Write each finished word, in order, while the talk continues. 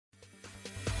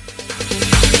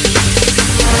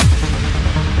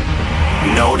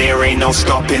there ain't no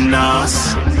stopping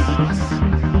us.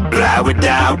 Fly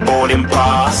without boarding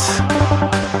pass.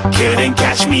 Couldn't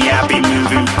catch me, I be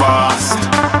moving fast.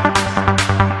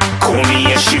 Call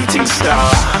me a shooting star.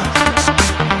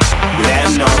 Let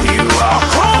 'em know who you are.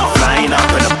 Flying up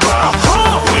in a bar.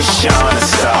 Wish on a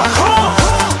star.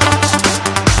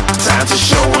 Time to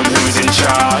show 'em who's in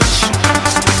charge.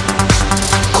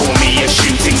 Call me a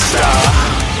shooting star.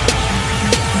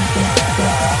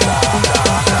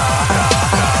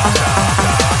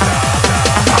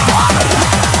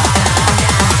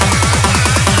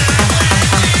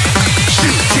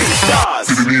 Shooting stars.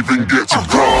 Didn't even get to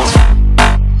cross.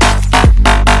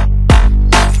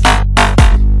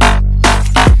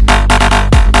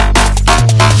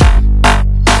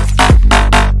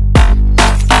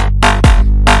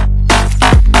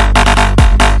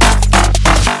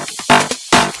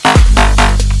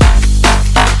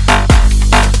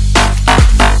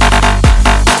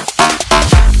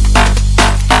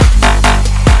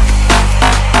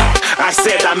 I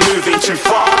said I'm moving too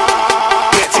far.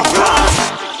 Get to glass.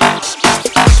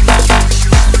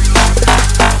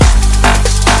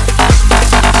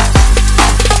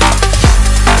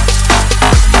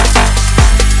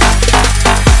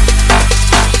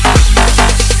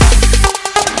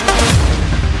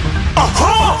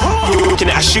 Looking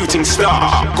at a shooting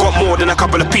star. Got more than a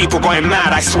couple of people going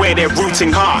mad. I swear they're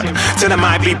rooting hard. Tell them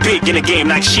I be big in the game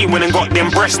like she went and got them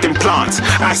breast implants.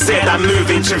 I said I'm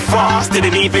moving too fast,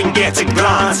 didn't even get to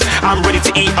glance. I'm ready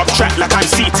to eat up track like I'm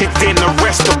seated in a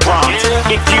restaurant.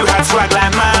 If you had swag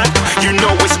like mine, you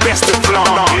know it's best to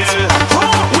flaunt.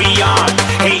 We aren't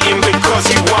hating because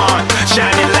you aren't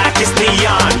shining like it's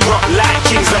neon. Rock like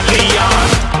kings of Leon.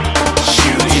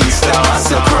 Shooting stars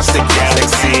across the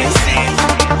galaxy.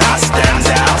 I stand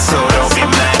out, so don't be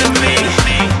mad at me.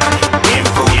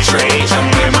 Infiltrate, I'm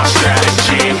with my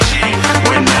strategy.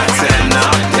 When I turn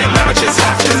up, then amateurs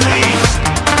have to leave.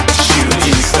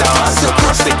 Shooting stars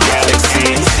across the galaxy.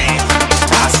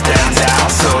 I stand out,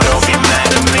 so don't be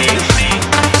mad at me.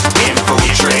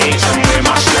 Infiltrate, I'm with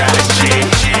my strategy.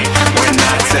 When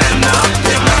I turn up,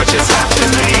 then amateurs have to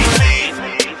leave.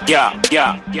 Yeah,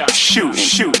 shoot. Yeah,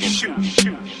 shoot.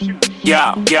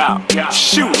 Yeah,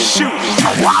 shooting.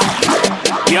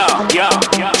 Yeah,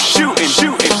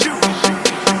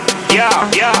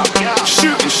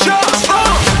 shooting shots.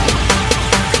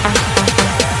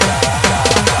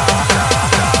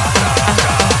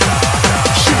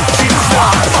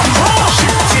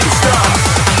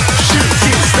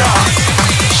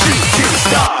 Shooting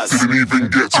stars. Didn't even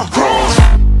get to cross.